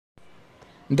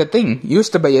The thing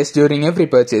used by us during every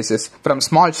purchases, from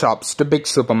small shops to big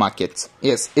supermarkets.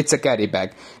 Yes, it's a carry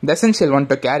bag. The essential one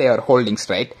to carry our holdings,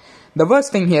 right? The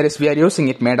worst thing here is we are using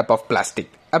it made up of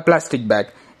plastic. A plastic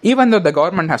bag. Even though the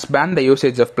government has banned the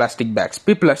usage of plastic bags,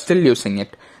 people are still using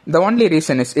it. The only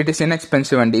reason is it is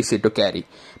inexpensive and easy to carry.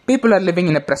 People are living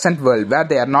in a present world where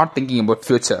they are not thinking about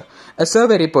future. A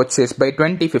survey report says by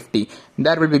 2050,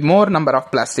 there will be more number of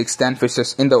plastics than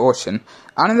fishes in the ocean.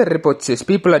 Another report says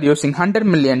people are using 100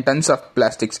 million tons of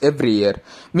plastics every year.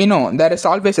 We know there is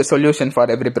always a solution for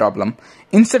every problem.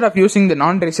 Instead of using the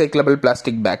non-recyclable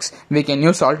plastic bags, we can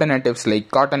use alternatives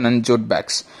like cotton and jute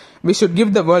bags. We should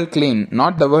give the world clean,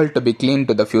 not the world to be clean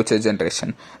to the future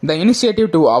generation. The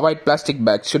initiative to avoid plastic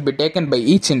bags should be taken by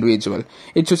each individual.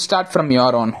 It should start from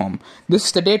your own home. This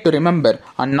is the day to remember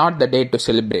and not the day to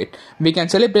celebrate. We can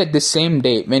celebrate this same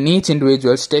day when each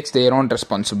individual takes their own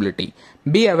responsibility.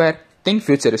 Be aware, think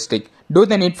futuristic, do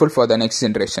the needful for the next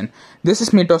generation. This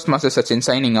is me, Toastmaster Sachin,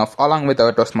 signing off along with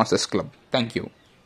our Toastmasters Club. Thank you.